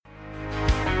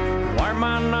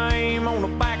my name on the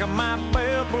back of my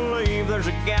belt, believe there's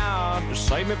a God to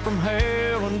save me from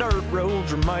hell, and dirt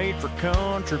roads are made for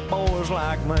country boys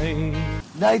like me.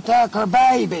 They took her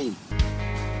baby.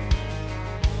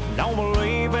 Don't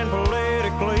believe in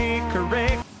politically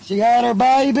correct. She had her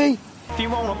baby. If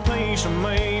you want a piece of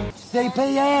me,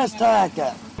 CPS took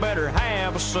her. better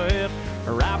have a set.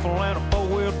 A rifle and a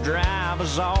four-wheel drive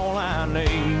is all I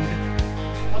need.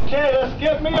 Okay, let's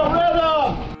get me a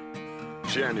rhythm.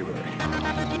 January.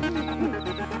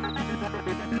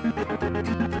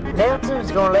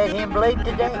 Nelson's gonna let him bleed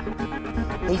today.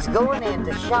 He's going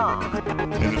into shock.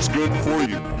 And it's good for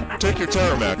you. Take your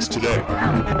Terramax today.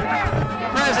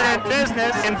 President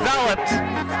business enveloped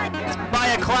by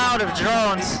a cloud of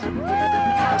drones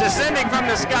descending from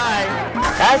the sky.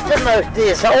 That's the most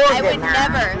disorganized. I would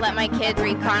never let my kid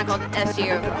read Chronicle SU.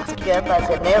 Yep, I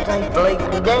said Nelson, he's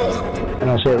bleeding today. And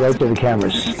I'll say it right to the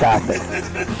camera, stop it.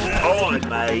 Hold it,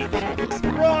 mate.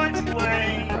 Right, please.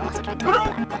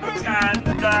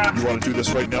 And, You want to do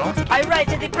this right now? I write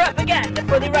the propaganda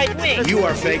for the right wing. You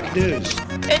are fake news.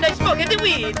 And I smoke the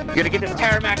weed. You're gonna get this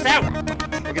Terramax out.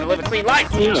 We're gonna live a clean life.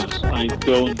 Yes, I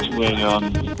go into a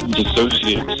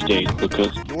dissociative state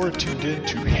because you're tuned in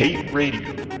to Hate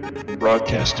Radio,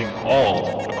 broadcasting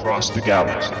all across the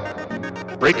galaxy.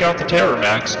 Break out the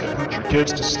Terramax and put your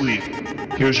kids to sleep.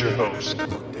 Here's your host,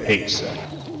 Hate Sec.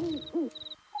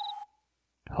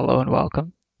 Hello and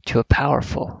welcome to a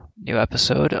powerful new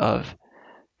episode of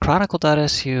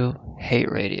Chronicle.su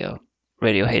Hate Radio.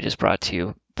 Radio Hate is brought to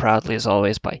you proudly, as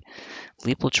always, by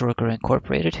Leopold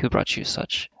Incorporated, who brought you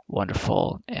such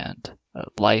wonderful and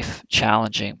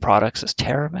life-challenging products as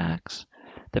Terramax,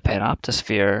 the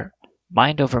Panoptosphere,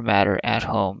 Mind Over Matter at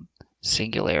Home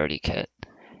Singularity Kit,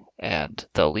 and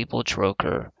the Leopold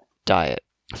Diet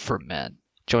for Men.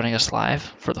 Joining us live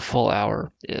for the full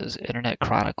hour is Internet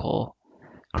Chronicle,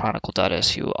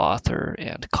 Chronicle.su author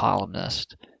and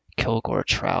columnist, Kilgore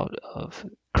Trout of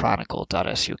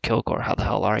Chronicle.su. Kilgore, how the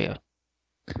hell are you?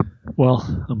 Well,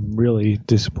 I'm really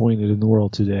disappointed in the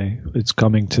world today. It's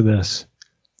coming to this.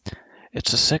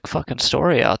 It's a sick fucking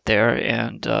story out there,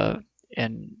 and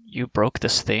you broke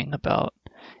this thing about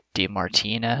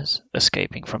DeMartinez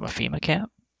escaping from a FEMA camp?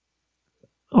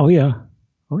 Oh, yeah.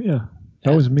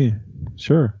 That was me.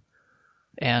 Sure.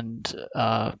 And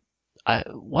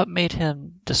what made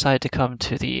him decide to come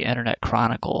to the Internet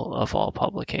Chronicle of all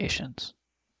publications?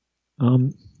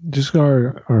 Just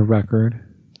our record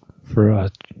for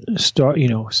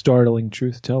startling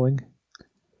truth telling.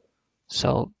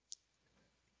 So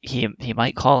he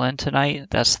might call in tonight.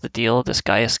 That's the deal. This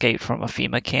guy escaped from a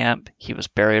FEMA camp. He was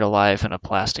buried alive in a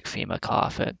plastic FEMA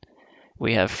coffin.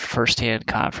 We have firsthand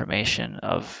confirmation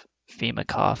of FEMA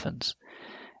coffins,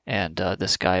 and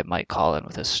this guy might call in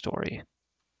with his story.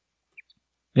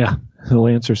 Yeah, he'll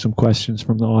answer some questions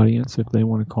from the audience if they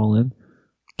want to call in.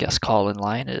 Guest call-in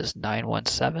line is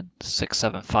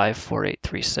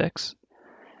 917-675-4836.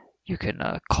 You can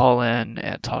call in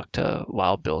and talk to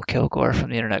Wild Bill Kilgore from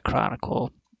the Internet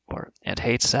Chronicle and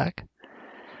Hate Sec,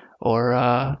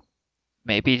 or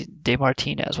maybe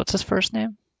DeMartinez. What's his first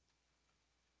name?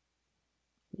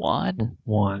 Juan,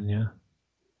 yeah.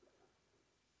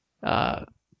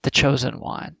 The Chosen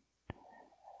One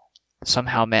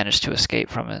somehow managed to escape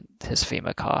from his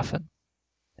FEMA coffin.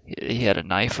 He had a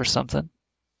knife or something,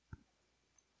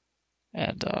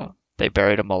 and they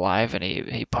buried him alive, and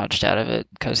he punched out of it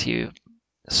because he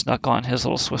snuck on his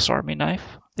little Swiss Army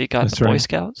knife that he got at the Boy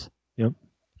Scouts. Yep.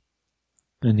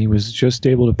 And he was just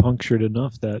able to puncture it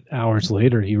enough that hours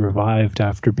later he revived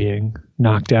after being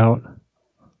knocked out.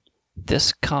 They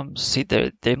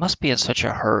must be in such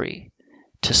a hurry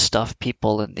to stuff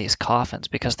people in these coffins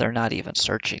because they're not even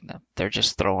searching them. They're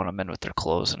just throwing them in with their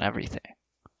clothes and everything.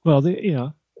 Well, he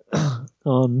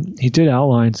did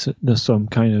outline some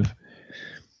kind of,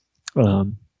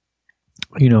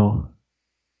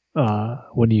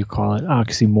 what do you call it,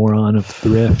 oxymoron of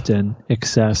thrift and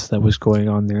excess that was going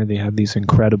on there. They had these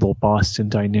incredible Boston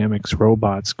Dynamics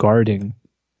robots guarding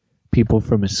people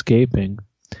from escaping,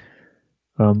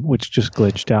 which just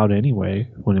glitched out anyway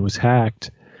when it was hacked.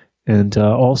 And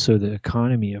also the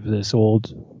economy of this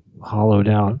old hollowed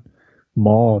out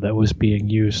mall that was being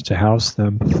used to house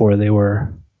them before they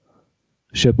were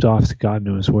shipped off to God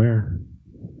knows where.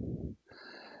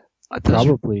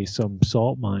 Probably some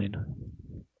salt mine.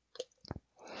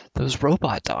 Those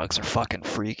robot dogs are fucking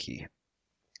freaky.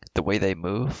 The way they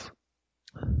move.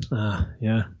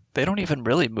 Yeah. They don't even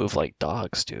really move like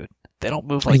dogs, dude. They don't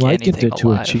move like anything alive. He likened it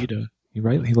to a cheetah. He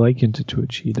likened it to a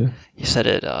cheetah. He said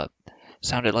it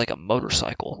sounded like a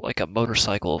motorcycle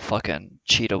fucking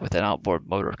cheetah with an outboard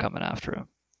motor coming after him.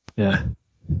 Yeah.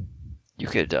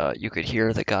 You could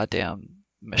hear the goddamn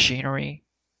machinery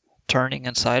turning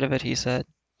inside of it, he said.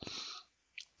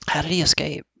 How did he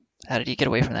escape? How did he get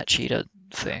away from that cheetah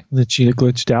thing? The cheetah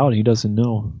glitched out. He doesn't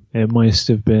know. It must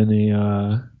have been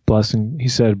a blessing. He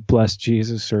said, "Bless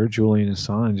Jesus, Sir Julian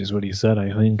Assange," is what he said,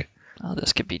 I think. Oh,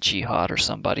 this could be Jihad or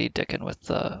somebody dicking with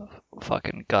the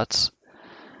fucking guts,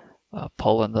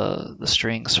 pulling the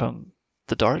strings from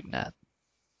the darknet.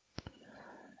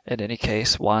 In any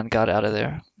case, Juan got out of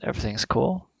there. Everything's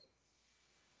cool.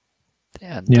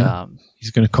 And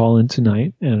he's going to call in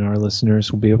tonight, and our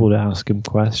listeners will be able to ask him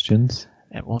questions.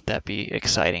 And won't that be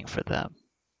exciting for them?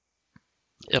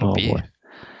 It'll be. Boy.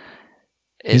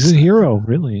 He's a hero,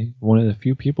 really. One of the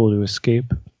few people to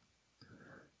escape.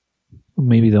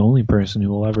 Maybe the only person who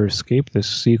will ever escape this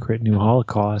secret new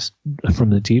Holocaust from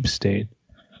the deep state.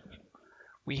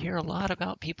 We hear a lot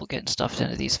about people getting stuffed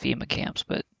into these FEMA camps,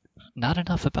 but not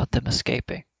enough about them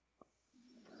escaping.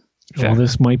 Well,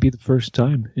 this might be the first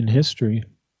time in history.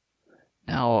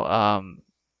 Now,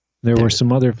 there were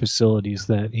some other facilities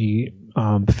that he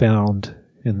found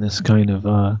in this kind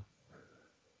of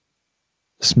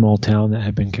small town that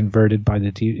had been converted by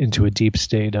into a deep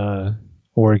state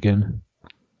Oregon.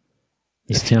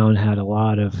 This town had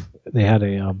they had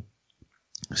a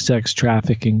sex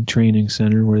trafficking training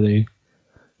center where they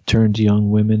turned young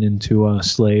women into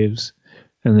slaves,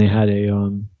 and they had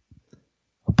a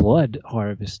blood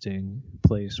harvesting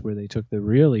place where they took the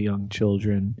really young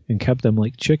children and kept them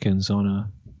like chickens on a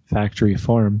factory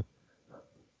farm.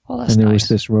 Oh, that's and there nice. was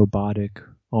this robotic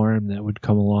arm that would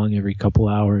come along every couple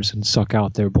hours and suck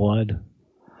out their blood.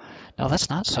 No, that's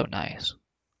not so nice.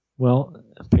 Well,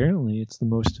 apparently it's the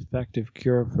most effective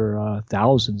cure for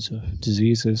thousands of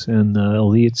diseases, and the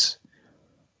elites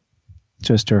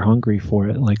just are hungry for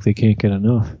it, like they can't get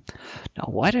enough. Now,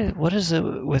 what is it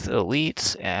with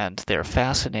elites and their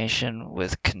fascination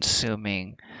with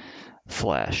consuming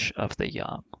flesh of the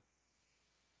young?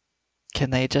 Can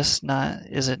they just not?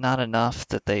 Is it not enough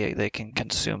that they can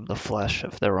consume the flesh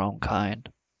of their own kind?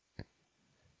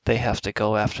 They have to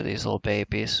go after these little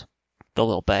babies, the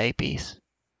little babies.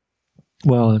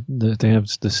 Well, they have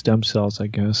the stem cells, I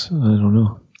guess. I don't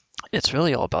know. It's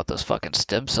really all about those fucking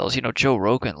stem cells. You know, Joe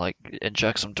Rogan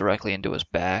injects them directly into his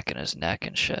back and his neck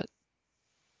and shit.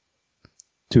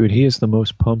 Dude, he is the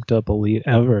most pumped up elite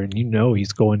ever, and you know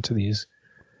he's going to these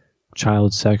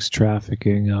child sex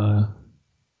trafficking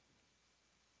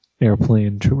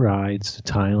airplane rides to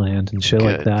Thailand and shit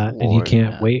like that, and he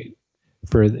can't wait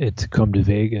for it to come to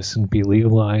Vegas and be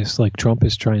legalized like Trump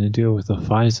is trying to do with the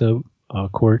FISA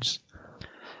courts.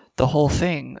 The whole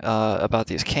thing about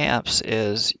these camps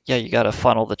is, you got to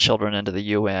funnel the children into the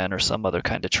UN or some other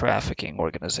kind of trafficking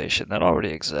organization that already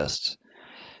exists.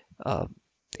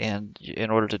 And in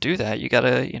order to do that, you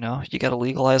gotta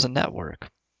legalize a network.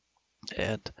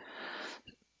 And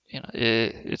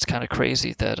it's kind of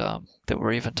crazy that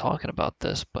we're even talking about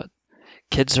this, but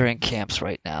kids are in camps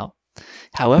right now.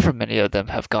 However many of them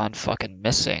have gone fucking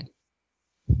missing.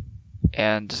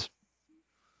 And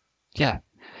yeah.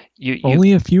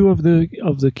 Only a few of the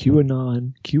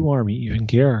QAnon, Q Army even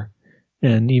care,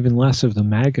 and even less of the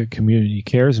MAGA community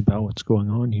cares about what's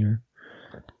going on here.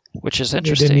 Which is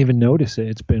interesting. They didn't even notice it.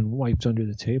 It's been wiped under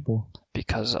the table.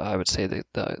 Because I would say that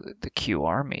the Q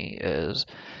Army is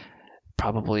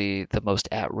probably the most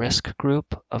at-risk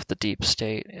group of the deep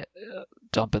state,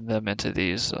 dumping them into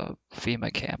these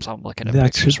FEMA camps. I'm looking at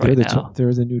pictures right now.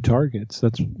 They're the new targets.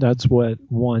 That's what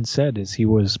Juan said, is he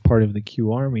was part of the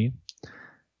Q Army.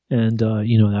 And,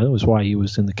 that was why he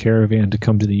was in the caravan to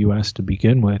come to the U.S. to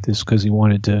begin with, is because he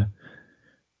wanted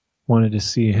to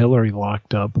see Hillary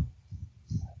locked up.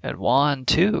 And Juan,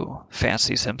 too,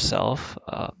 fancies himself,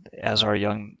 as our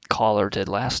young caller did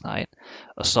last night,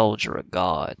 a soldier of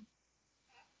God.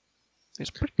 He's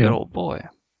a pretty good old boy,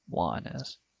 Juan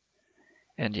is.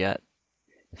 And yet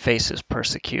faces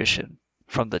persecution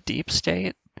from the deep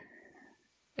state.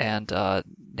 And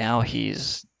now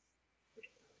he's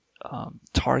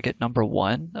target number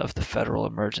 1 of the Federal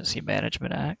Emergency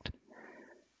Management Act.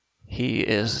 He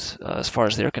is, as far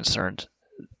as they're concerned,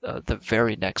 the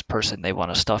very next person they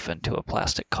want to stuff into a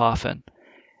plastic coffin.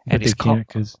 And they can't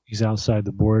because he's outside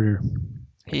the border.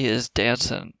 He is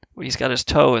dancing. He's got his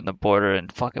toe in the border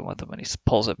and fucking with him, and he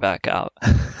pulls it back out.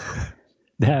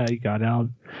 Yeah, he got out.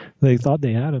 They thought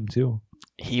they had him, too.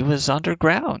 He was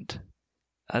underground.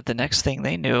 The next thing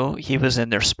they knew, he was in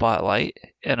their spotlight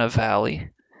in a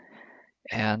valley.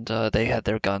 And they had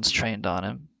their guns trained on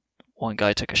him. One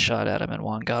guy took a shot at him and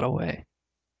one got away.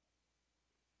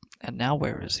 And now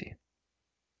where is he?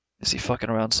 Is he fucking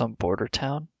around some border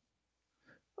town?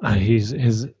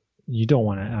 You don't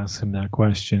want to ask him that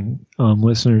question.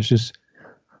 Listeners, just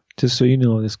Just so you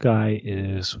know, this guy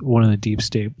is one of the deep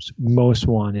state's most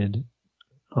wanted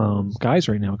guys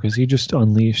right now because he just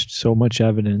unleashed so much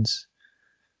evidence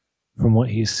from what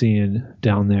he's seeing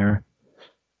down there.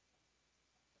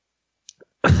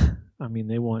 I mean,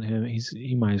 they want him.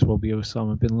 He might as well be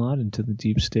Osama bin Laden to the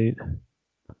deep state.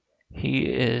 He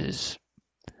is,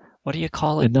 what do you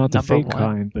call it? And not the number fake one?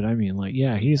 kind, but I mean, like,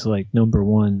 yeah, he's like number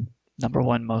one. Number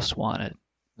one most wanted.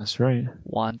 That's right.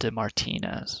 Juan de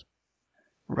Martinez,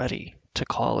 ready to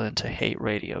call into Hate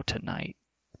Radio tonight.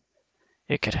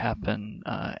 It could happen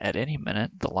at any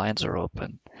minute. The lines are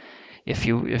open. If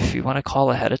you want to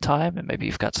call ahead of time, and maybe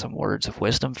you've got some words of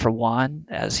wisdom for Juan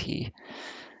as he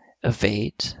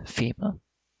evades FEMA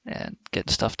and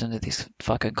gets stuffed into these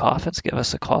fucking coffins, give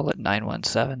us a call at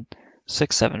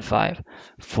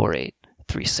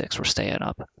 917-675-4836. We're staying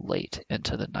up late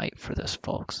into the night for this,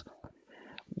 folks.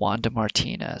 Juan de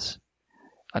Martinez.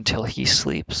 Until he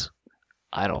sleeps,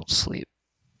 I don't sleep.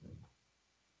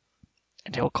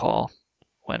 And he'll call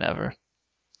whenever.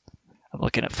 I'm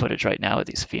looking at footage right now of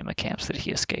these FEMA camps that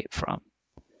he escaped from.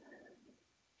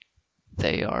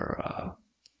 They are,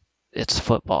 it's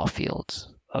football fields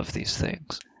of these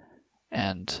things.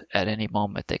 And at any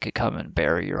moment, they could come and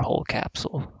bury your whole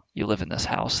capsule. You live in this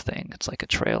house thing. It's like a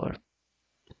trailer.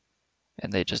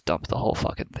 And they just dump the whole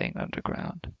fucking thing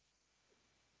underground.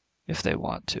 If they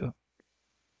want to.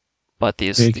 But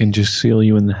they can just seal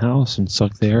you in the house and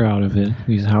suck the air out of it.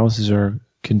 These houses are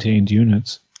contained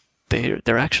units.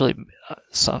 They're actually,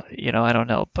 I don't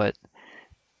know, but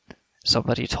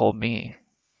somebody told me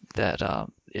that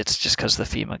it's just because the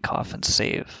FEMA coffins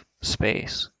save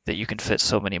space that you can fit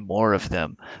so many more of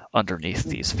them underneath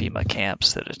these FEMA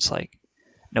camps that it's like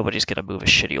nobody's going to move a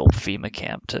shitty old FEMA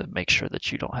camp to make sure that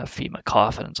you don't have FEMA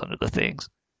coffins under the things.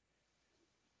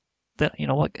 Then,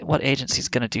 what agency's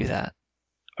going to do that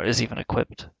or is even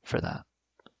equipped for that?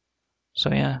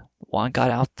 So yeah, Juan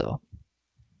got out though.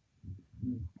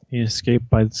 He escaped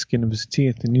by the skin of his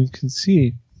teeth, and you can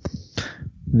see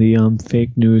the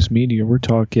fake news media. We're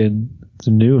talking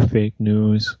the new fake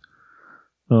news.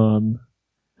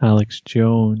 Alex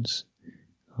Jones,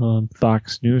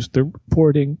 Fox News. They're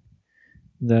reporting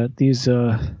that these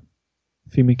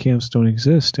FEMA camps don't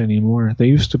exist anymore. They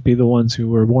used to be the ones who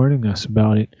were warning us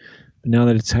about it, but now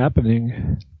that it's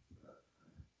happening,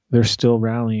 they're still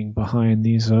rallying behind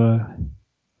these,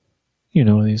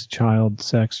 these child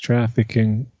sex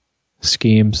trafficking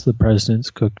schemes the president's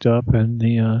cooked up, and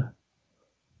the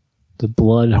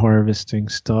blood harvesting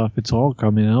stuff. It's all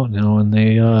coming out now, and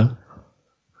they're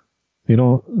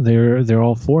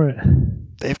all for it.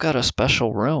 They've got a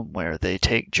special room where they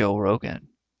take Joe Rogan,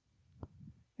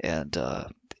 and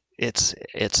it's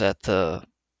at the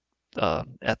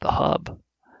hub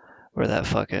where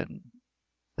that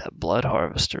blood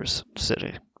harvester's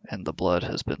sitting, and the blood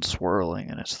has been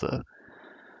swirling, and it's the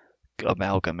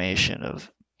amalgamation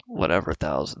of whatever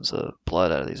thousands of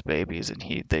blood out of these babies, and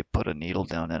they put a needle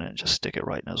down in it and just stick it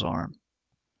right in his arm.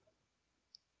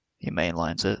 He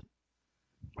mainlines it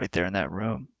right there in that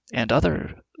room. And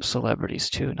other celebrities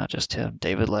too, not just him.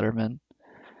 David Letterman,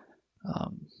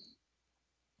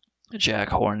 Jack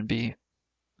Hornby,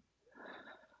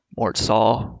 Mort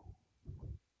Saul.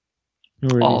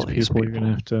 Who are all these people? You're going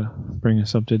to have to bring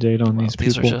us up to date on these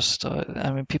people. These are just,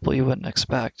 people you wouldn't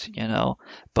expect,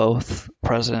 both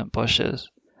President Bush's.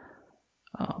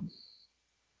 I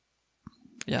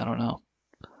don't know.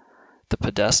 The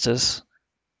Podestas,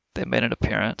 they made an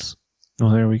appearance.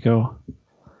 Oh, there we go.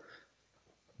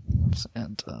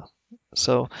 And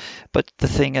but the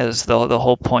thing is, the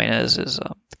whole point is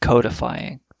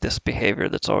codifying this behavior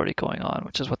that's already going on,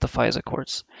 which is what the FISA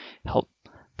courts help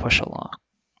push along.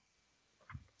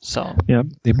 So yeah,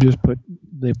 they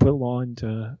put law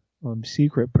into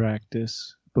secret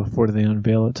practice before they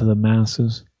unveil it to the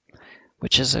masses,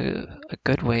 which is a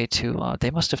good way to. They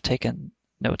must have taken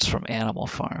notes from Animal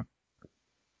Farm,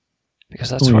 because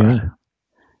that's where.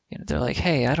 Yeah. They're like,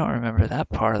 hey, I don't remember that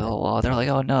part of the law. They're like,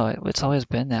 oh no, it's always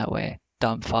been that way,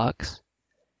 dumb fucks.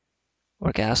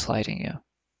 We're gaslighting you.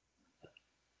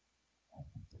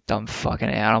 Dumb fucking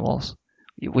animals.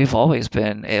 We've always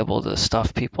been able to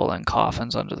stuff people in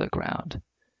coffins under the ground.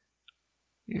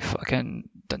 You fucking,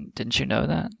 didn't you know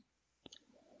that?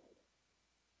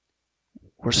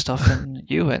 We're stuffing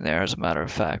you in there, as a matter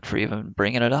of fact, for even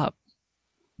bringing it up.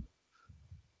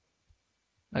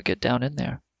 Now get down in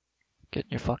there. Get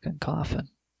in your fucking coffin.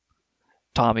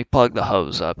 Tommy, plug the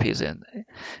hose up. He's in.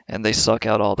 And they suck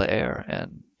out all the air,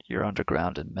 and you're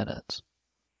underground in minutes.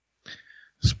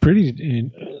 It's pretty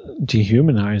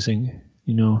dehumanizing,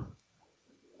 You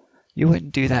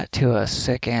wouldn't do that to a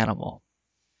sick animal.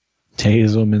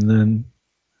 Tase them and then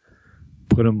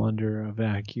Put them under a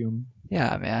vacuum.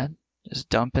 Yeah, man. Just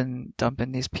dumping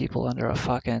these people under a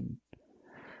fucking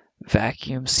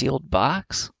vacuum sealed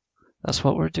box. That's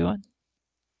what we're doing.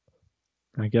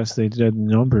 I guess they did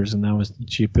numbers, and that was the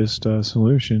cheapest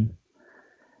solution.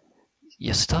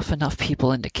 You stuff enough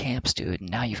people into camps, dude, and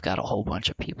now you've got a whole bunch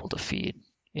of people to feed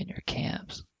in your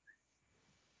camps.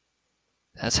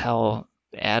 That's how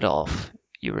Adolf,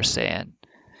 you were saying,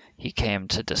 he came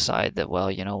to decide that, well,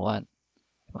 you know what? It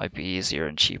might be easier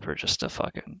and cheaper just to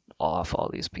fucking off all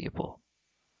these people.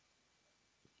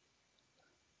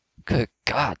 Good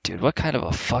God, dude, what kind of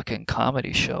a fucking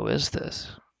comedy show is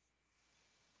this?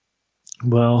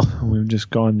 Well, we've just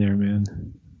gone there,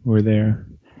 man. We're there.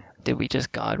 Did we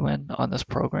just Godwin on this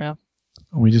program?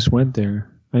 We just went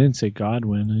there. I didn't say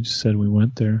Godwin. I just said we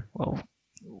went there. Well,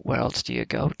 where else do you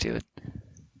go, dude?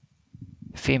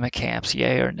 FEMA camps,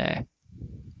 yay or nay?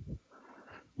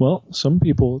 Well, some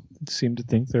people seem to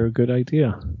think they're a good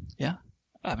idea. Yeah.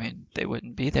 I mean, they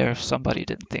wouldn't be there if somebody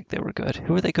didn't think they were good.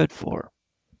 Who are they good for?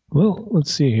 Well,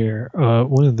 let's see here.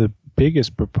 One of the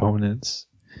biggest proponents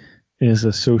is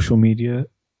a social media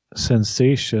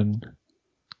sensation.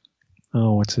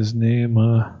 Oh, what's his name?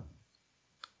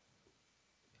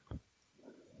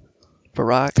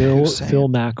 Barack Phil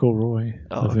McElroy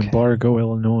of okay. Embargo,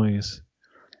 Illinois.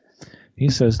 He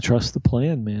says, trust the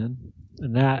plan, man.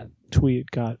 And that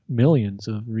tweet got millions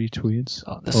of retweets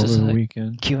over the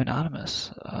weekend.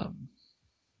 QAnonymous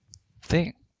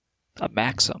thing. A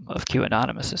maxim of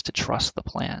QAnonymous is to trust the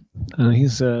plan. And he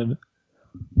said,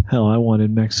 hell, I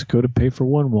wanted Mexico to pay for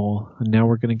one wall, and now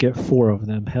we're going to get 4 of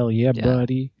them. Hell yeah,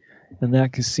 buddy. And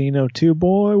that casino too,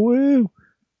 boy, woo!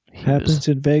 Happens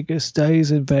in Vegas,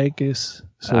 stays in Vegas.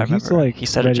 So he's like, he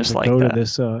said it just like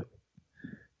that.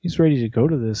 He's ready to go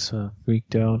to this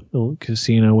freaked out little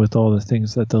casino with all the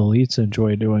things that the elites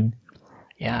enjoy doing.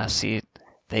 Yeah, see,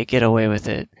 they get away with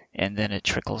it, and then it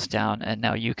trickles down, and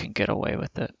now you can get away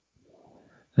with it.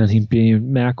 And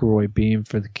McElroy beamed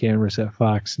for the cameras at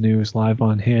Fox News live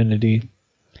on Hannity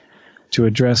to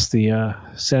address the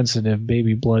sensitive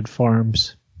baby blood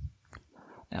farms.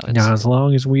 Now, as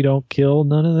long as we don't kill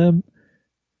none of them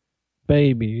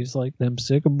babies like them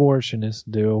sick abortionists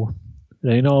do, it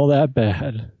ain't all that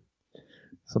bad.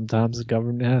 Sometimes the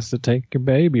government has to take your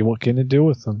baby. What can it do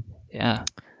with them? Yeah.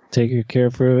 Take your care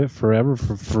for it forever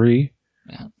for free?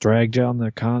 Yeah. Drag down the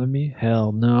economy?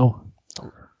 Hell no.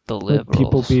 The liberals.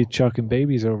 People be chucking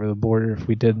babies over the border if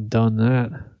we didn't done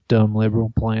that dumb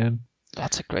liberal plan.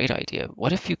 That's a great idea.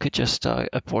 What if you could just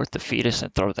abort the fetus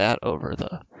and throw that over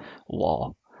the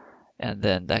wall? And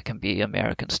then that can be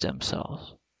American stem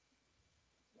cells.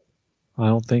 I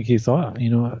don't think he thought.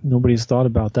 Nobody's thought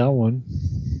about that one.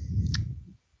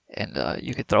 And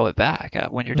you could throw it back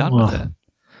when you're done with it.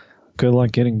 Good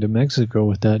luck getting to Mexico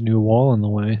with that new wall in the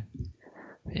way.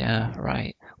 Yeah,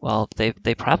 right. Well,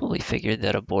 they probably figured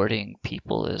that aborting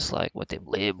people is like what the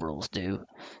liberals do.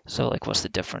 So, like, what's the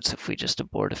difference if we just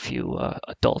abort a few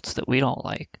adults that we don't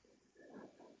like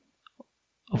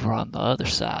over on the other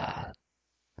side?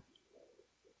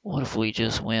 What if we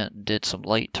just went and did some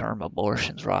late-term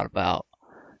abortions right about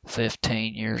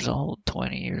 15 years old,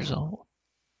 20 years old?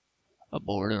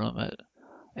 Aborted them at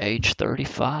age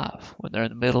 35 when they're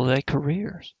in the middle of their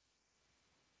careers.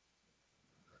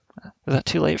 Is that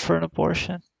too late for an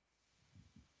abortion?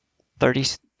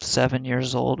 37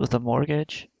 years old with a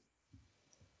mortgage?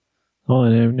 Oh,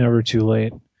 and never too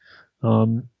late.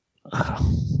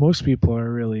 Most people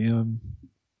are really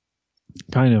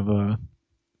kind of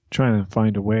trying to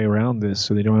find a way around this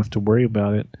so they don't have to worry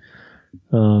about it.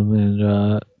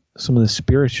 And some of the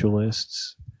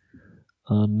spiritualists,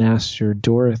 Master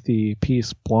Dorothy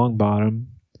Peace Longbottom,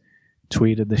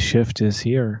 tweeted, "The shift is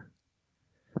here."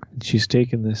 And she's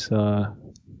taken this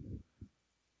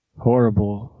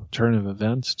horrible turn of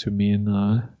events to mean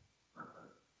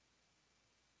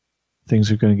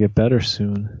things are going to get better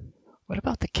soon. What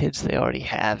about the kids they already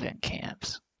have in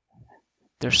camps?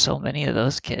 There's so many of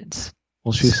those kids.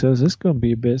 Well, she says it's going to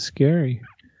be a bit scary,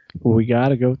 but we got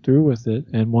to go through with it,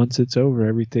 and once it's over,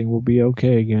 everything will be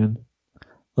okay again.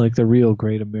 Like the real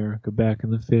great America back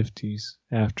in the 50s,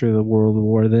 after the World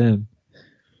War then.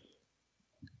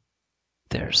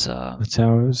 There's That's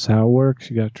how it works.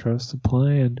 You got to trust the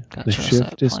plan. The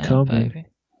shift is coming. Baby.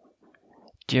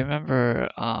 Do you remember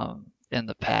in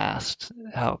the past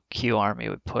how Q Army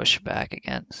would push back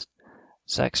against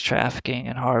sex trafficking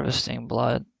and harvesting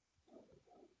blood?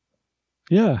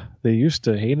 Yeah, they used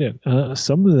to hate it.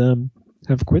 Some of them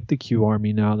have quit the Q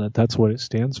Army now that's what it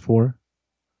stands for.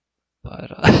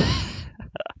 But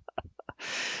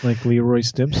like Leroy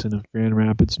Stimson of Grand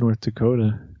Rapids, North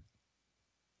Dakota.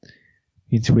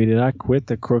 He tweeted, "I quit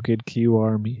the crooked Q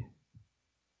army.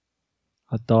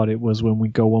 I thought it was when we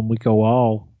go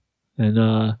all."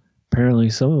 And apparently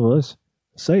some of us,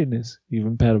 Satanists,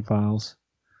 even pedophiles.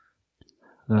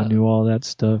 And I knew all that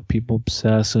stuff, people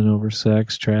obsessing over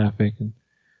sex traffic and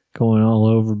going all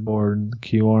overboard in the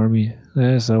Q army.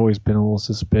 That's always been a little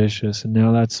suspicious, and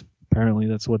now that's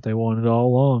what they wanted all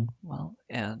along. Well,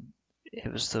 and it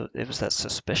was that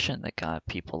suspicion that got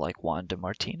people like Juan de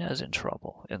Martinez in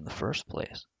trouble in the first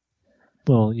place.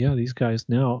 Well, yeah, these guys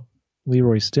now,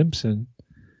 Leroy Stimson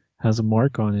has a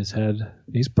mark on his head.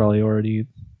 He's probably already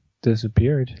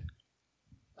disappeared.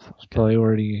 He's probably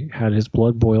already had his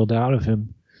blood boiled out of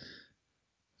him.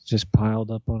 Just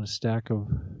piled up on a stack of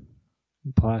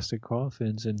plastic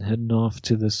coffins and heading off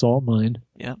to the salt mine.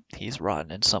 Yep, he's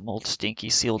rotting in some old stinky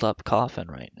sealed up coffin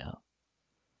right now.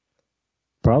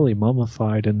 Probably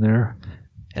mummified in there.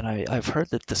 And I've heard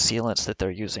that the sealants that they're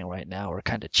using right now are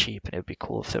kind of cheap, and it'd be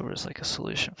cool if there was like a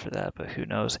solution for that, but who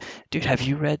knows. Dude, have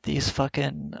you read these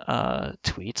fucking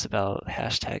tweets about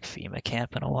hashtag FEMA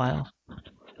camp in a while?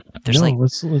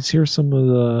 Let's hear some of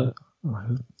the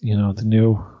the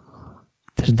new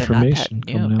information they're not that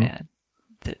new, coming out. man.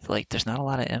 There's not a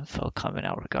lot of info coming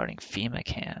out regarding FEMA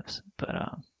camps,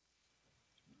 but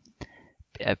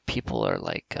people are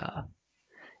like,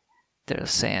 they're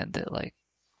saying that like,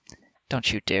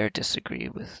 don't you dare disagree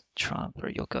with Trump or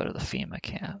you'll go to the FEMA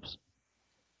camps.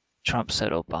 Trump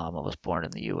said Obama was born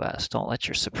in the U.S. Don't let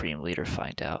your supreme leader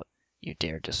find out you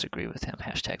dare disagree with him.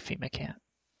 Hashtag FEMA camp.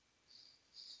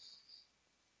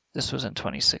 This was in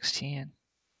 2016,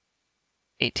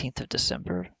 18th of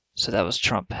December. So that was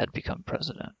Trump had become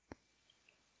president.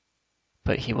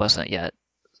 But he wasn't yet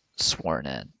sworn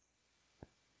in.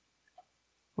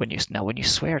 When you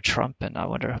swear Trump in, I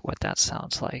wonder what that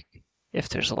sounds like. If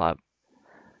there's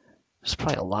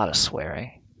probably a lot of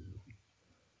swearing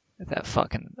at that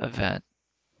fucking event.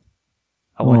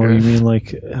 I wonder you mean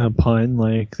like a pun,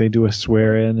 like they do a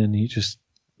swear in and he just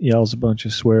yells a bunch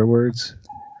of swear words?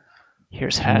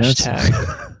 Here's hashtag.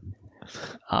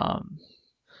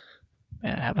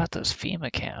 Man, how about those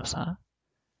FEMA camps, huh?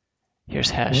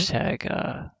 Here's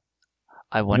hashtag.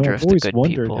 I wonder if the good people. I've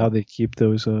always wondered how they keep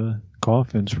those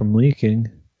coffins from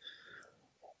leaking.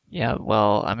 Yeah,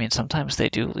 well, I mean, sometimes they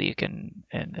do leak, and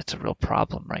it's a real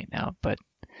problem right now. But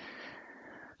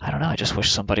I don't know. I just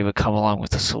wish somebody would come along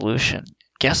with a solution.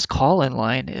 Guest call-in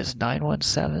line is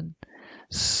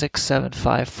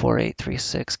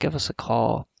 917-675-4836. Give us a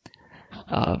call.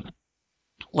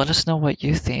 Let us know what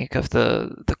you think of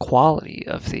the quality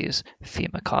of these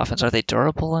FEMA coffins. Are they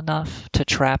durable enough to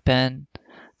trap in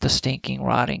the stinking,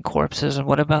 rotting corpses? And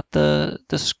what about the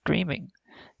screaming?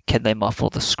 Can they muffle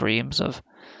the screams of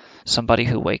somebody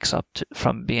who wakes up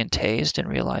from being tased and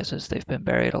realizes they've been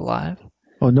buried alive?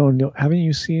 Oh, no. Haven't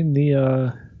you seen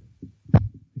the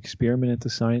experiment at the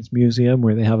Science Museum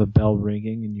where they have a bell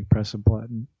ringing and you press a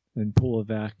button and pull a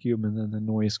vacuum and then the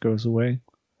noise goes away?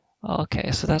 Okay,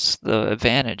 so that's the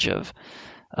advantage of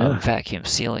vacuum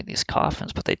sealing these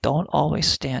coffins, but they don't always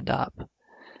stand up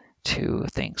to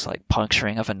things like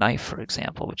puncturing of a knife, for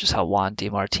example, which is how Juan de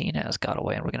Martinez got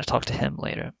away, and we're going to talk to him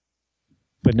later.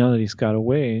 But now that he's got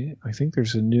away, I think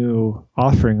there's a new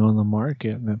offering on the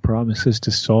market that promises to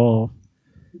solve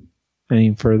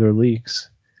any further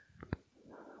leaks.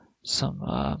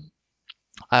 I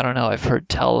don't know, I've heard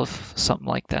tell of something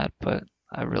like that, but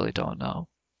I really don't know.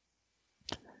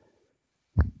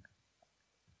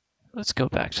 Let's go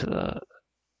back to the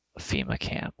FEMA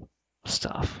camp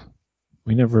stuff.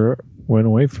 We never went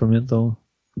away from it, though.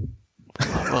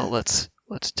 Well, let's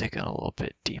dig in a little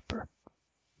bit deeper.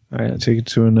 All right, let's take it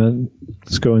to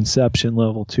let's go Inception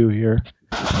level 2 here.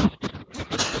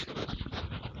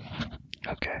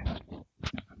 Okay.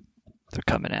 They're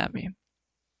coming at me.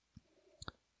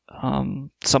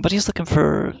 Somebody's looking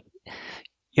for...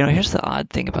 here's the odd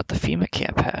thing about the FEMA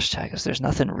camp hashtag is there's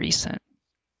nothing recent.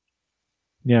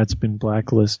 Yeah, it's been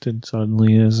blacklisted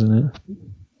suddenly, isn't it?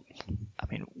 I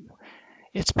mean,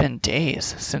 it's been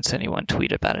days since anyone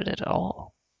tweeted about it at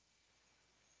all.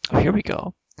 Oh, here we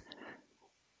go.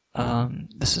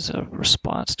 This is a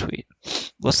response tweet.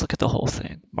 Let's look at the whole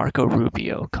thing. Marco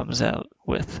Rubio comes out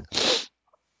with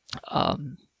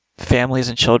families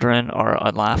and children are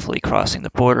unlawfully crossing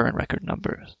the border in record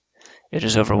numbers. It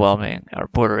is overwhelming our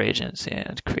border agents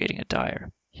and creating a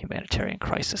dire humanitarian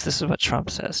crisis. This is what Trump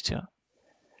says too.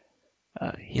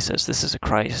 He says this is a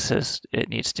crisis. It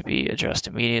needs to be addressed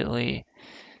immediately,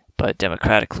 but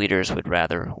Democratic leaders would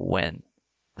rather win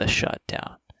the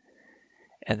shutdown.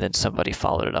 And then somebody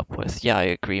followed it up with, yeah, I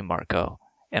agree, Marco,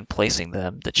 and placing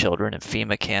the children in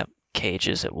FEMA camp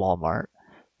cages at Walmart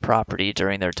property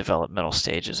during their developmental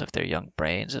stages of their young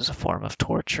brains is a form of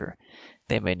torture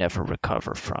they may never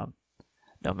recover from.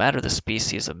 No matter the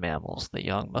species of mammals, the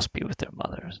young must be with their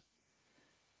mothers.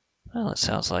 Well, it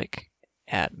sounds like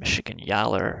at Michigan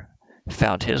Yaller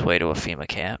found his way to a FEMA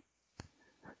camp.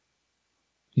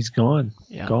 He's gone.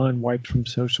 Yeah. Gone, wiped from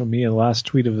social media. Last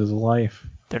tweet of his life.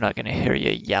 They're not going to hear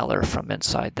you yaller from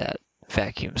inside that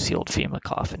vacuum-sealed FEMA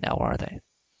coffin now, are they?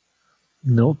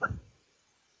 Nope.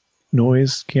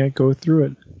 Noise can't go through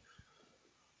it.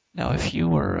 Now, if you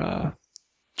were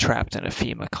trapped in a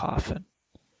FEMA coffin,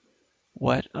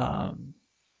 what, how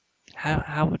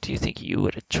do you think you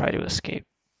would try to escape?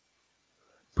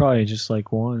 Probably just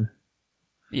like one.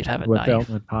 You'd have a Whip knife. out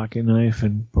my pocket knife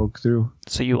and poke through.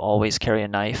 So you always carry a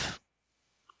knife?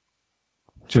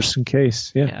 Just in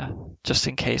case, yeah. Yeah, just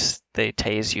in case they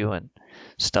tase you and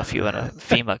stuff you in a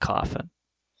FEMA coffin.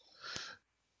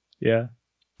 Yeah.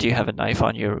 Do you have a knife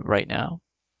on you right now?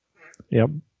 Yep.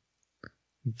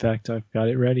 In fact, I've got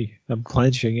it ready. I'm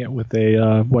clenching it with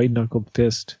a white-knuckled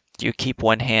fist. Do you keep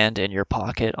one hand in your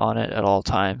pocket on it at all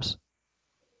times?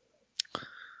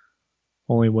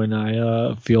 Only when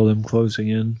I feel them closing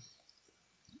in.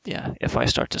 Yeah, if I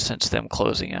start to sense them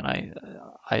closing in,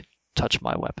 I touch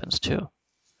my weapons too.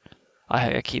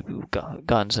 I keep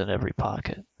guns in every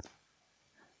pocket.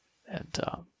 And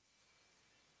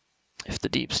if the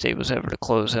deep state was ever to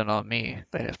close in on me,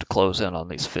 they'd have to close in on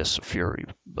these fists of fury,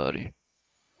 buddy.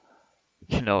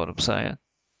 You know what I'm saying?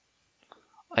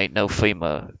 Ain't no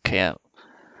FEMA camp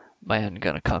man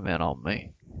gonna come in on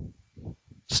me.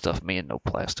 Stuff me in no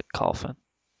plastic coffin.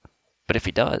 But if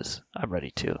he does, I'm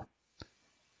ready too.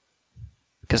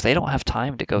 Because they don't have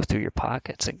time to go through your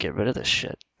pockets and get rid of this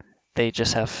shit. They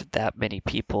just have that many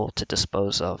people to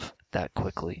dispose of that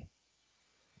quickly.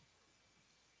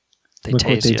 Look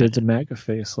what they did to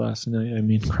McAfee last night. I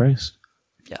mean, Christ.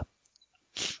 Yeah.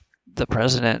 The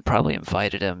president probably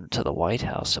invited him to the White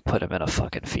House to put him in a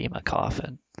fucking FEMA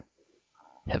coffin.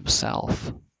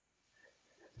 Himself.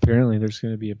 Apparently there's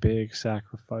going to be a big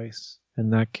sacrifice.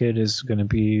 And that kid is going to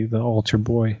be the altar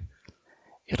boy.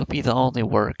 It'll be the only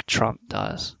work Trump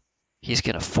does. He's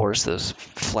going to force those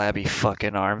flabby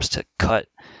fucking arms to cut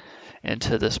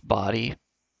into this body.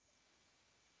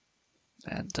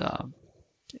 And,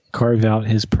 carve out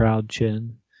his proud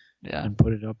chin. Yeah. And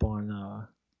put it up on,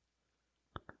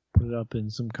 put it up in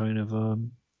some kind of,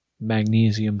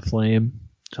 magnesium flame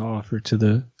to offer to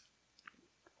the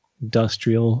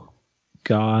industrial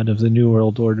god of the New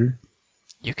World Order.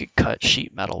 You could cut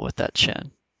sheet metal with that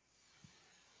chin.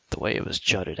 The way it was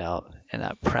jutted out in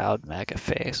that proud MAGA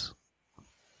face.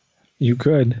 You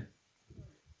could.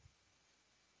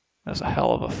 That's a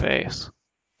hell of a face.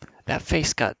 That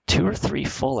face got 2 or 3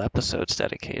 full episodes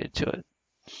dedicated to it.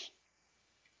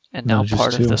 And now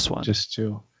part of this one. Just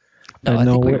 2. No, I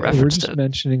think we we're referenced just it.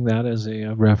 mentioning that as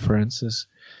a reference. This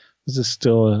is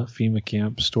still a FEMA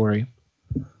camp story.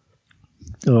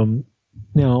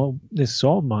 Now, this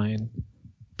salt mine,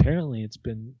 apparently it's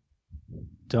been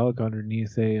dug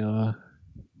underneath a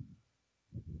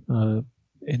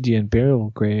Indian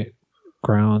burial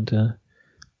ground in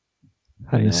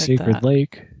a sacred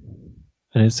lake,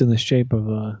 and it's in the shape of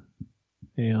a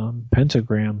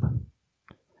pentagram.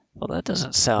 Well, that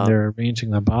doesn't sound... They're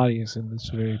arranging the bodies in this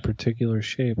very particular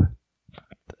shape.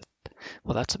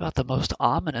 Well, that's about the most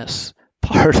ominous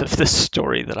part of this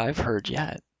story that I've heard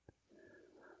yet.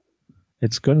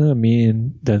 It's going to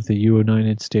mean that the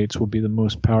United States will be the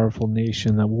most powerful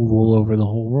nation that will rule over the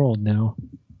whole world now.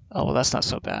 Oh, well, that's not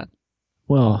so bad.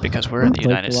 Well, because we're in the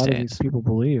United a lot States. Of these people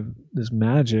believe this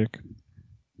magic.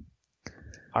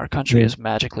 Our country is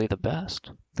magically the best.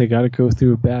 They got to go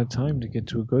through a bad time to get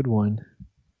to a good one.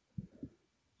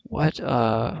 What,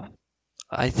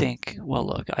 I think, well,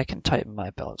 look, I can tighten my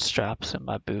belt straps and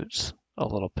my boots a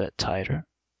little bit tighter.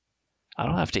 I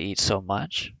don't have to eat so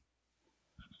much.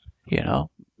 You know,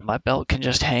 my belt can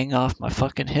just hang off my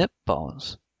fucking hip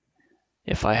bones.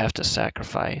 If I have to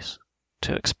sacrifice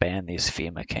to expand these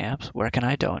FEMA camps, where can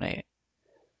I donate?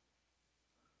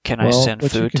 Can I send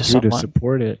food to someone? What you can do to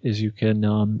support it is you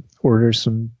can order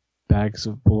some bags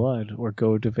of blood or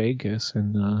go to Vegas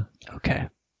and okay.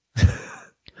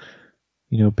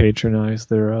 Patronize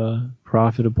their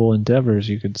profitable endeavors,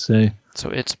 you could say. So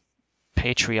it's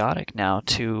patriotic now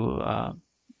to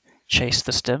chase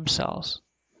the stem cells.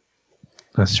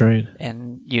 That's right.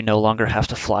 And you no longer have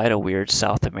to fly to weird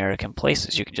South American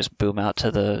places. You can just boom out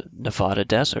to the Nevada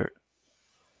desert.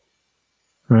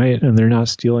 Right, and they're not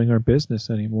stealing our business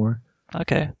anymore.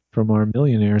 Okay. From our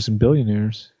millionaires and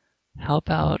billionaires. How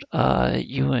about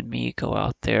you and me go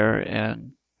out there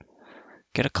and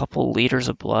get a couple liters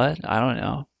of blood? I don't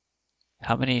know.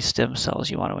 How many stem cells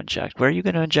you want to inject? Where are you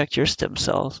going to inject your stem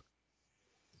cells?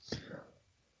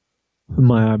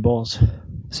 My eyeballs.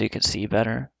 So you can see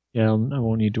better? Yeah, I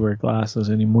won't need to wear glasses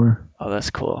anymore. Oh,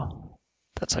 that's cool.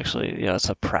 That's actually, that's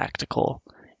a practical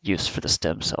use for the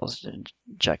stem cells.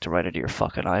 Inject it right into your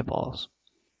fucking eyeballs.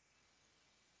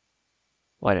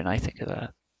 Why didn't I think of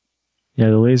that? Yeah,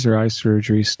 the laser eye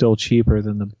surgery is still cheaper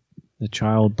than the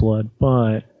child blood,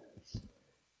 but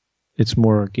it's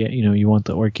more, you want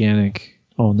the organic,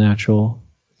 all natural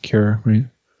cure, right?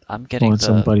 I'm getting want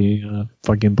somebody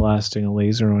fucking blasting a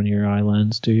laser on your eye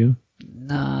lens, do you?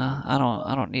 Nah,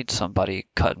 I don't need somebody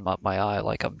cutting up my eye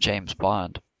like I'm James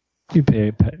Bond. You pay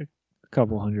a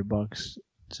couple $100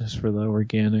 just for the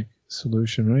organic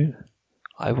solution, right?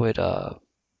 I would.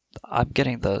 I'm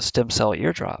getting the stem cell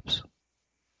eardrops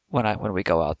when we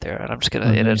go out there, and I'm just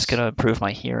gonna. It's gonna improve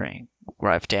my hearing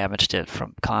where I've damaged it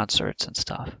from concerts and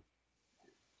stuff.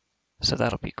 So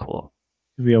that'll be cool.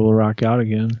 You'll be able to rock out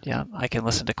again. Yeah, I can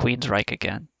listen to Queensryche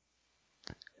again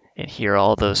and hear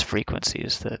all those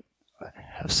frequencies that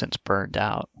have since burned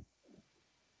out.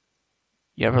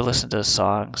 You ever listen to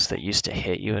songs that used to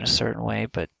hit you in a certain way,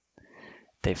 but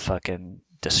they fucking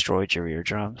destroyed your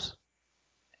eardrums?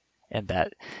 And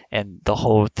the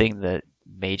whole thing that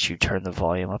made you turn the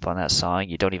volume up on that song,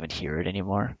 you don't even hear it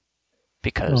anymore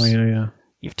because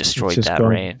you've destroyed that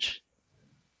range.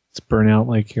 It's burnt out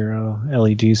like your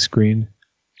LED screen.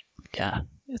 Yeah,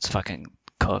 it's fucking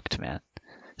cooked, man.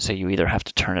 So you either have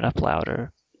to turn it up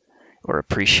louder or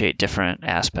appreciate different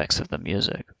aspects of the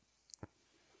music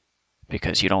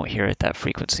because you don't hear it that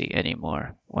frequency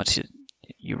anymore once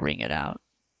you ring it out.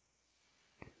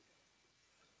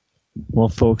 Well,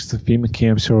 folks, the FEMA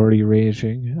camps are already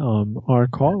raging. Our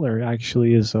caller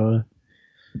actually is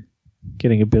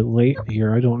getting a bit late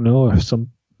here. I don't know if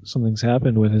something's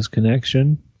happened with his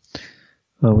connection.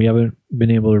 We haven't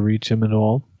been able to reach him at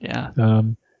all. Yeah.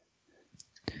 In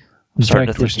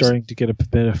fact, we're starting to get a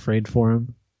bit afraid for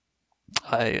him.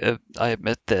 I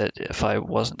admit that if I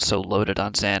wasn't so loaded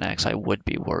on Xanax, I would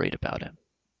be worried about him.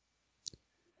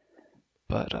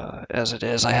 But as it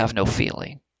is, I have no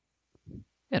feeling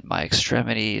in my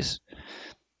extremities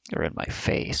or in my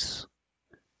face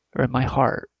or in my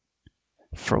heart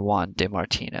for Juan de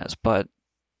Martinez. But,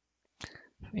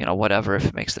 whatever, if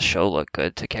it makes the show look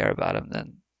good to care about him,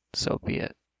 then so be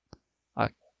it. I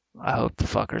hope the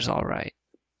fucker's all right.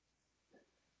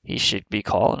 He should be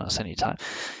calling us anytime.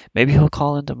 Maybe he'll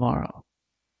call in tomorrow.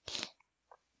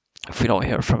 If we don't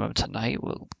hear from him tonight,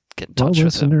 we'll get in touch with him.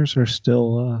 Listeners are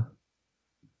still,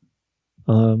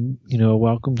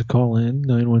 welcome to call in,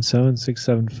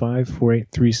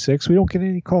 917-675-4836. We don't get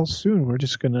any calls soon. We're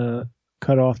just going to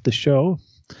cut off the show.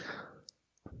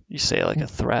 You say like a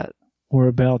threat. We're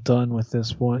about done with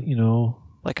this one,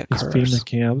 like a these curse. FEMA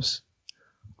camps.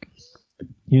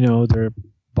 They're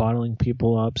bottling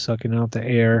people up, sucking out the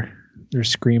air. Their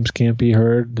screams can't be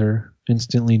heard. They're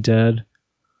instantly dead.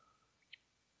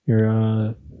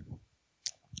 You're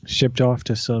shipped off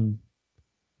to some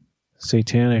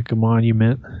satanic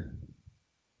monument.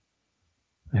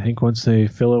 I think once they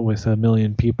fill it with 1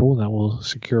 million people, that will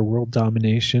secure world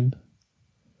domination.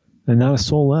 And not a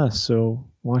soul less, so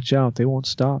watch out. They won't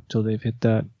stop till they've hit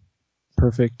that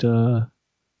perfect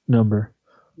number.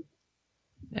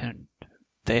 And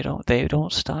they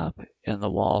don't stop, and the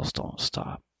walls don't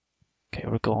stop. Okay,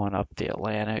 we're going up the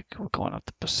Atlantic, we're going up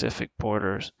the Pacific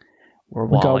borders, we're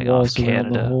walling off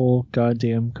Canada. The whole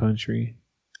goddamn country.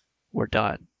 We're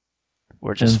done.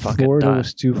 We're just and fucking Florida done.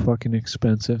 was too fucking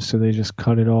expensive, so they just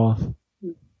cut it off.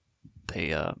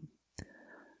 They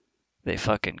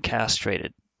fucking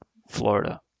castrated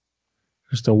Florida.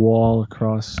 Just a wall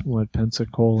across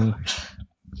Pensacola.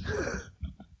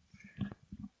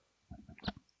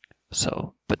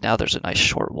 So, but now there's a nice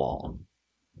short wall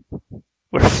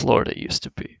where Florida used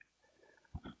to be.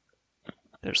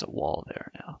 There's a wall there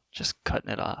now, just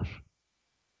cutting it off.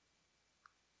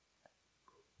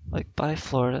 Like, bye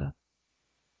Florida.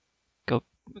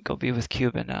 Go be with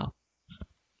Cuba now.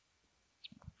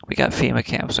 We got FEMA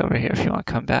camps over here if you want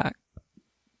to come back.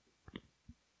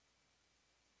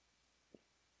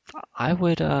 I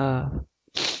would, I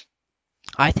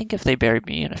think if they buried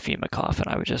me in a FEMA coffin,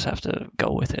 I would just have to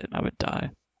go with it and I would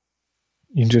die.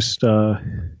 You just,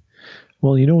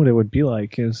 well, you know what it would be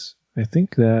like is, I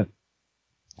think that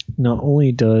not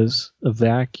only does a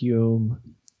vacuum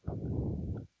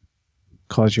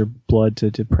cause your blood to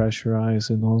depressurize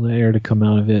and all the air to come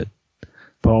out of it,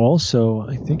 but also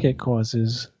I think it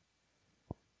causes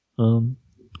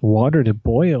water to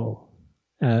boil.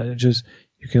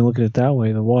 You can look at it that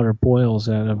way. The water boils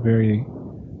at a very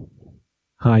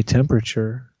high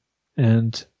temperature,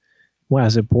 and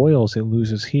as it boils, it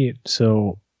loses heat,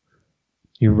 so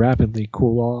you rapidly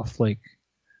cool off like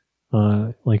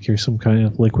you're some kind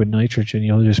of liquid nitrogen.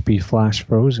 You'll just be flash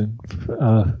frozen,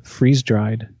 freeze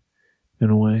dried, in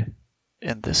a way.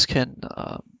 And this can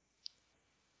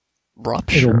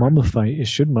rupture. It'll mummify. It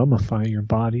should mummify your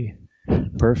body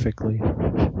perfectly.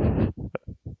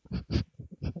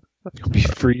 You'll be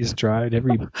freeze dried.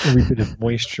 Every bit of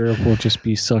moisture will just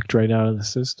be sucked right out of the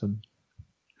system.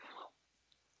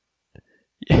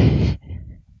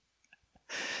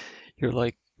 You're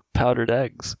like powdered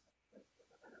eggs.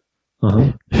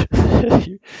 Uh-huh.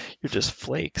 You're just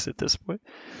flakes at this point.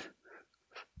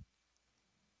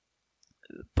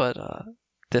 But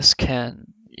this can,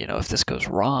 if this goes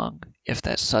wrong, if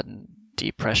that sudden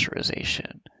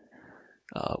depressurization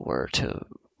were to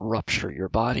rupture your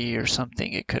body or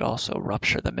something, it could also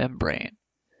rupture the membrane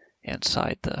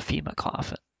inside the FEMA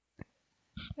coffin.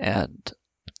 And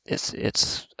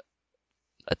it's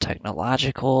a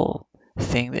technological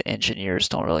thing that engineers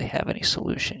don't really have any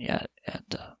solution yet,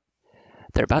 and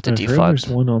they're about to defund. There's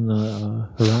one on the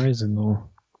horizon, though.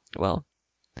 Well,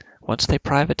 once they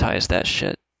privatize that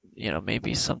shit,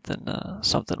 maybe something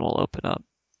will open up.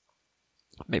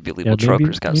 Maybe Lethal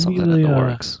Troker's got something in the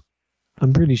works.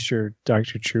 I'm pretty sure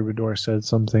Dr. Troubadour said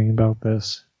something about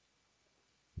this.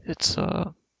 It's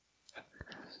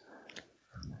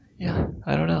yeah,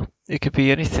 I don't know. It could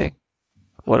be anything.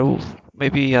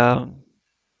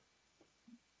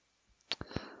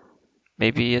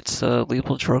 Maybe it's a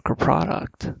Lethal Troker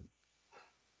product.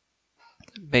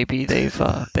 Maybe they've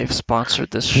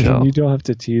sponsored this show. You don't have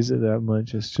to tease it that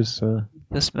much. It's just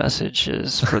This message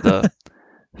is for the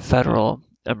Federal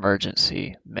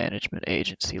Emergency Management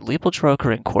Agency. Lethal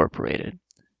Troker Incorporated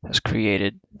has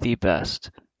created the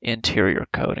best interior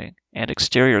coating and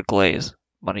exterior glaze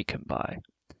money can buy.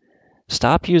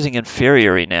 Stop using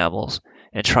inferior enamels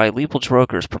and try Lethal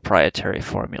Troker's proprietary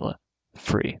formula,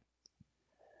 free.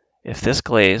 If this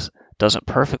glaze doesn't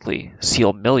perfectly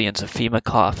seal millions of FEMA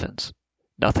coffins,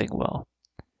 nothing will.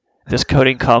 This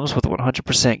coating comes with a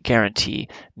 100% guarantee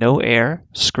no air,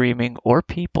 screaming, or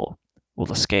people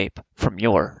will escape from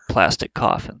your plastic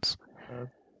coffins.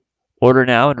 Order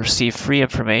now and receive free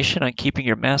information on keeping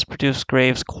your mass-produced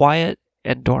graves quiet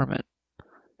and dormant,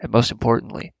 and most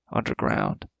importantly,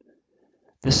 underground.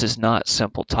 This is not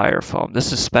simple tire foam.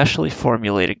 This is specially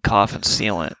formulated coffin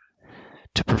sealant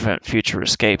to prevent future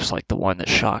escapes like the one that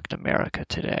shocked America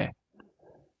today.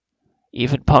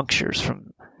 Even punctures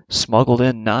from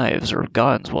smuggled-in knives or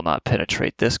guns will not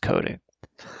penetrate this coating.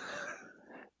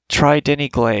 Try Denny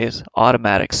Glaze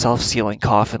Automatic Self-Sealing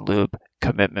Coffin Lube,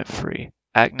 commitment-free.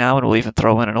 Act now and we'll even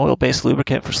throw in an oil-based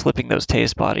lubricant for slipping those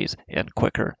taste bodies in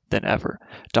quicker than ever.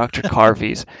 Dr.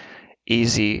 Carvey's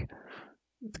Easy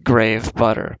Grave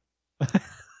Butter.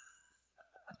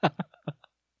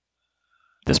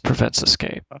 This prevents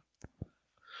escape.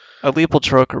 A Lethal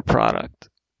Troker product.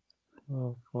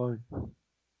 Oh, fuck.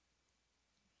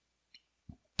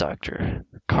 Dr.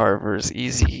 Carver's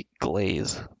Easy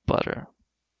Glaze Butter.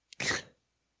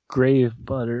 Grave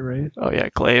butter, right? Oh yeah,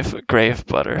 grave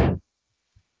butter.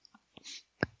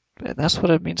 And that's what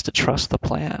it means to trust the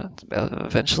plan.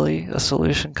 Eventually, a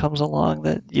solution comes along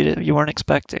that you weren't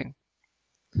expecting.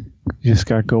 You just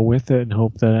gotta go with it and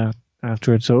hope that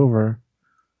after it's over,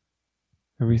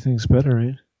 everything's better,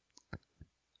 right?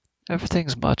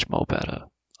 Everything's much more better.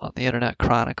 On the Internet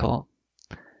Chronicle,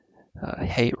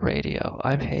 Hate Radio.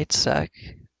 I'm Hate Sec.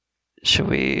 Should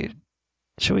we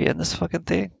end this fucking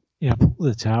thing? Yeah, pull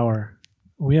the tower.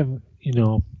 We have,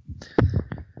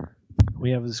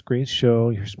 this great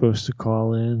show. You're supposed to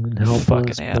call in and help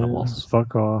fucking us. Animals.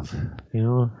 Fuck off.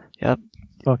 Yep.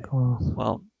 Fuck off.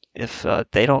 Well, if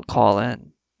they don't call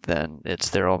in, then it's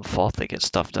their own fault they get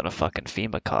stuffed in a fucking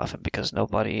FEMA coffin because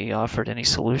nobody offered any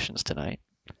solutions tonight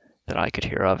that I could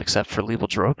hear of except for Lethal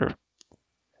Troker.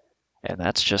 And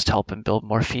that's just helping build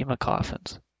more FEMA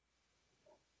coffins.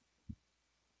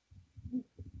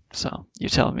 So, you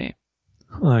tell me.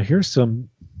 Here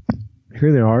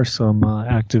there are some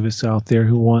activists out there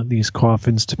who want these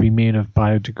coffins to be made of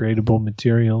biodegradable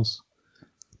materials.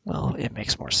 Well, it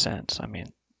makes more sense. I mean,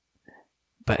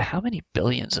 but how many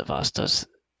billions of us does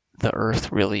the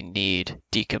Earth really need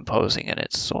decomposing in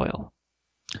its soil?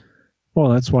 Well,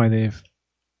 that's why they've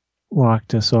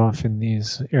locked us off in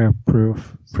these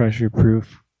airproof,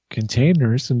 pressure-proof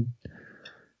containers and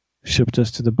shipped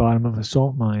us to the bottom of a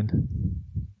salt mine.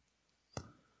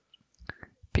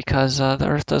 Because the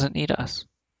Earth doesn't need us.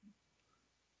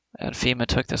 And FEMA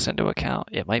took this into account.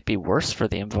 It might be worse for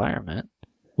the environment.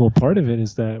 Well, part of it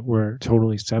is that we're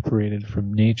totally separated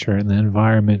from nature and the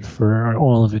environment for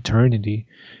all of eternity.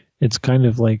 It's kind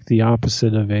of like the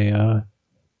opposite of a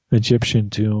Egyptian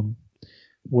tomb,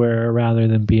 where rather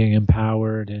than being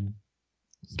empowered and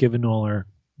given all our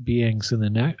beings in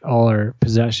the all our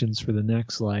possessions for the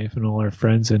next life, and all our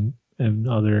friends and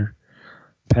other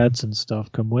pets and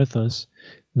stuff come with us,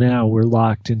 now we're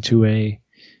locked into a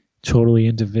totally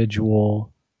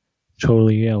individual,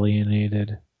 totally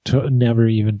alienated, never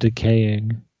even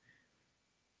decaying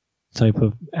type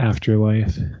of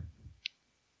afterlife.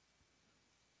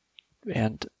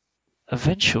 And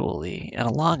eventually, in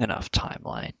a long enough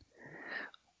timeline,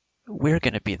 we're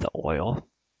going to be the oil,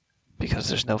 because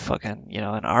there's no fucking,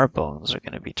 and our bones are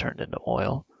going to be turned into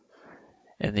oil.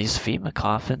 And these FEMA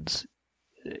coffins,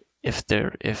 if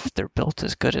they're built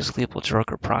as good as Leopold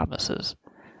Drucker promises,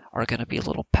 are going to be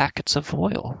little packets of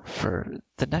oil for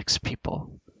the next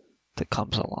people that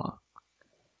comes along,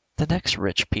 the next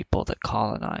rich people that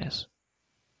colonize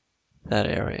that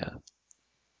area.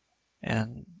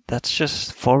 And that's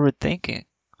just forward thinking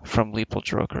from Leopold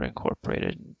Drucker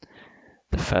Incorporated,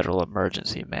 the Federal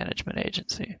Emergency Management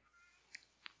Agency.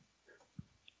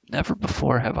 Never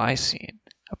before have I seen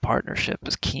a partnership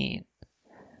as keen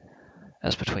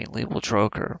as between Leopold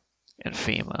Drucker and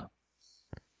FEMA.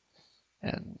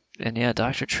 And yeah,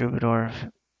 Dr. Troubadour,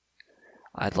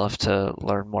 I'd love to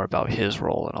learn more about his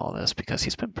role in all this, because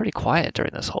he's been pretty quiet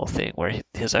during this whole thing, where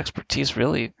his expertise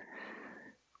really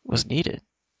was needed.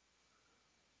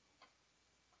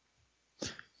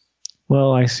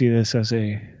 Well, I see this as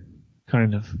a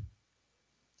kind of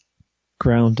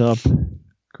ground up,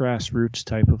 grassroots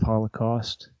type of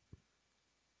Holocaust.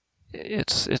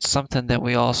 It's something that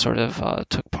we all sort of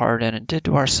took part in and did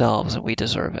to ourselves, and we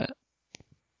deserve it.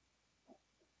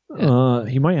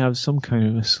 He might have some kind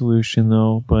of a solution,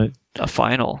 though, but a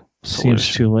final solution.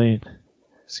 Seems too late.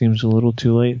 Seems a little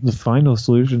too late. The final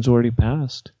solution's already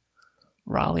passed.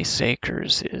 Raleigh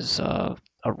Sakers is a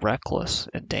reckless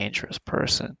and dangerous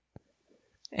person.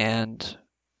 And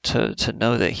to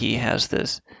know that he has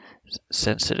this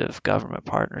sensitive government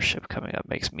partnership coming up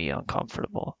makes me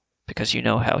uncomfortable, because you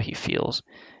know how he feels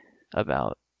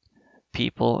about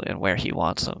people and where he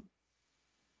wants them.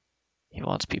 He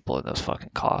wants people in those fucking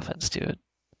coffins, dude.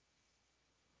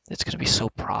 It's going to be so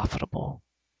profitable.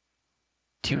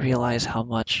 Do you realize how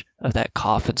much of that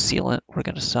coffin sealant we're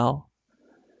going to sell?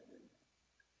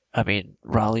 I mean,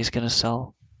 Raleigh's going to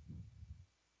sell.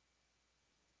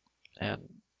 And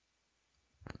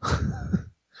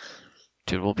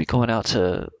dude, we'll be going out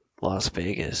to Las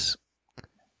Vegas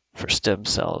for stem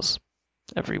cells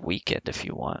every weekend if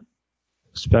you want.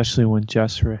 Especially when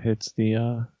Jessera hits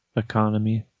the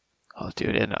economy. Oh,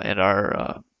 dude, and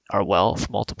our wealth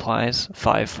multiplies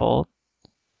fivefold.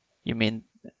 You mean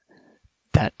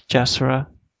that Jessera?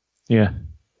 Yeah.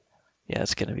 Yeah,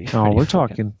 it's gonna be. Oh, we're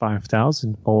talking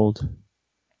 5,000-fold.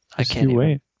 I can't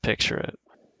even picture it.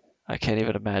 I can't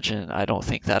even imagine. I don't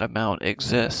think that amount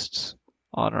exists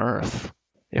on Earth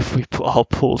if we all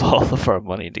pooled all of our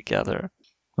money together.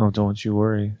 Oh, don't you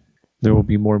worry. There will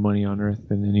be more money on Earth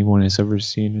than anyone has ever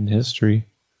seen in history.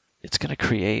 It's gonna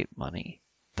create money.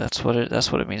 That's what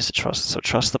it means to trust. So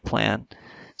trust the plan.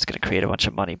 It's going to create a bunch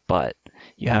of money, but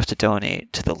you have to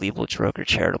donate to the Leopold Drucker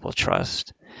Charitable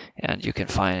Trust, and you can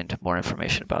find more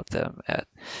information about them at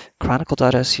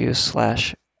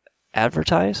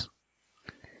chronicle.su/advertise.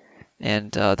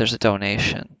 And there's a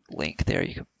donation link there.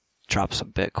 You can drop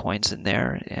some bitcoins in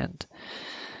there, and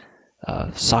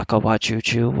Sakawa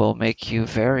Juju will make you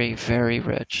very, very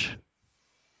rich.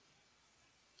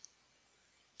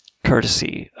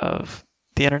 Courtesy of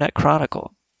the Internet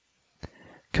Chronicle.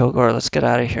 Kilgore, let's get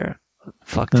out of here.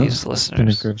 Fuck these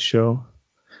listeners. It's been a good show,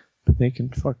 but they can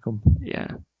fuck them. Yeah,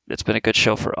 it's been a good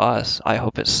show for us. I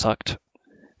hope it sucked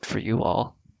for you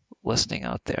all listening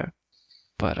out there.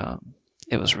 But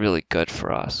it was really good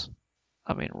for us.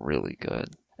 I mean, really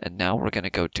good. And now we're going to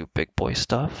go do big boy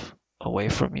stuff away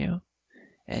from you.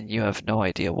 And you have no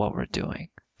idea what we're doing.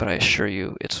 But I assure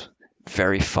you, it's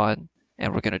very fun.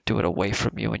 And we're going to do it away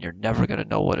from you, and you're never going to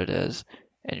know what it is.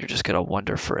 And you're just going to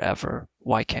wonder forever,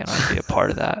 why can't I be a part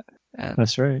of that? And,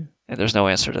 that's right. And there's no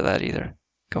answer to that either.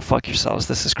 Go fuck yourselves.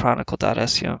 This is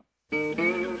Chronicle.su.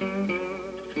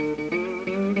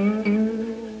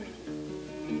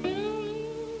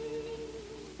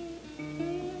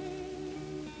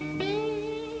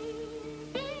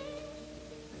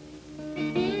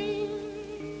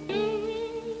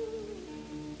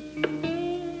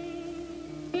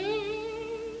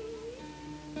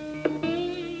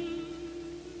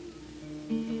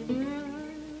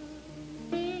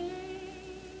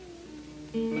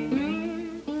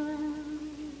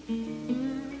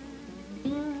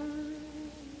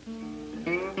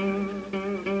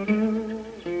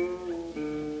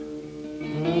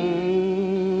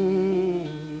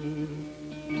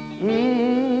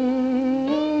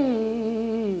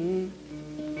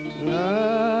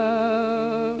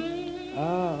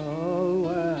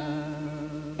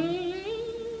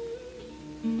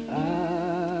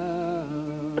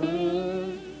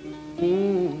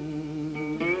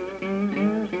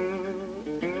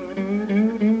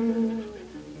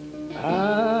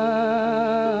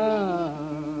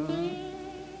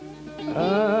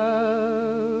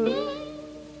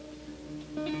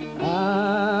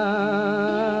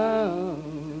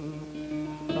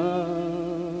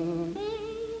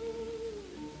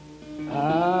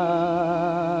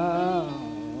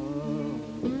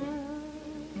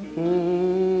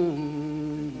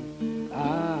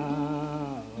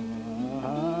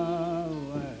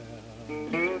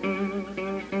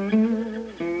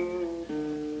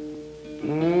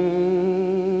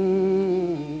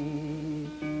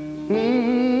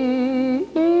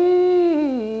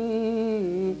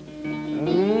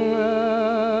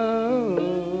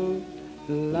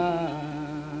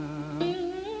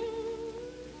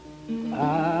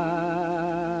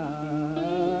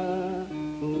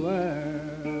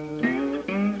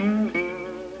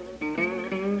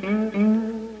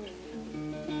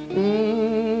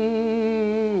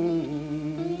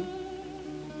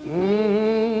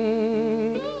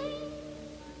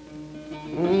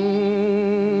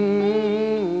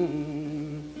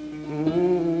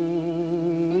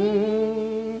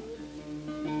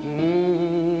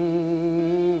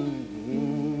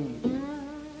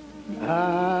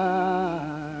 Ah.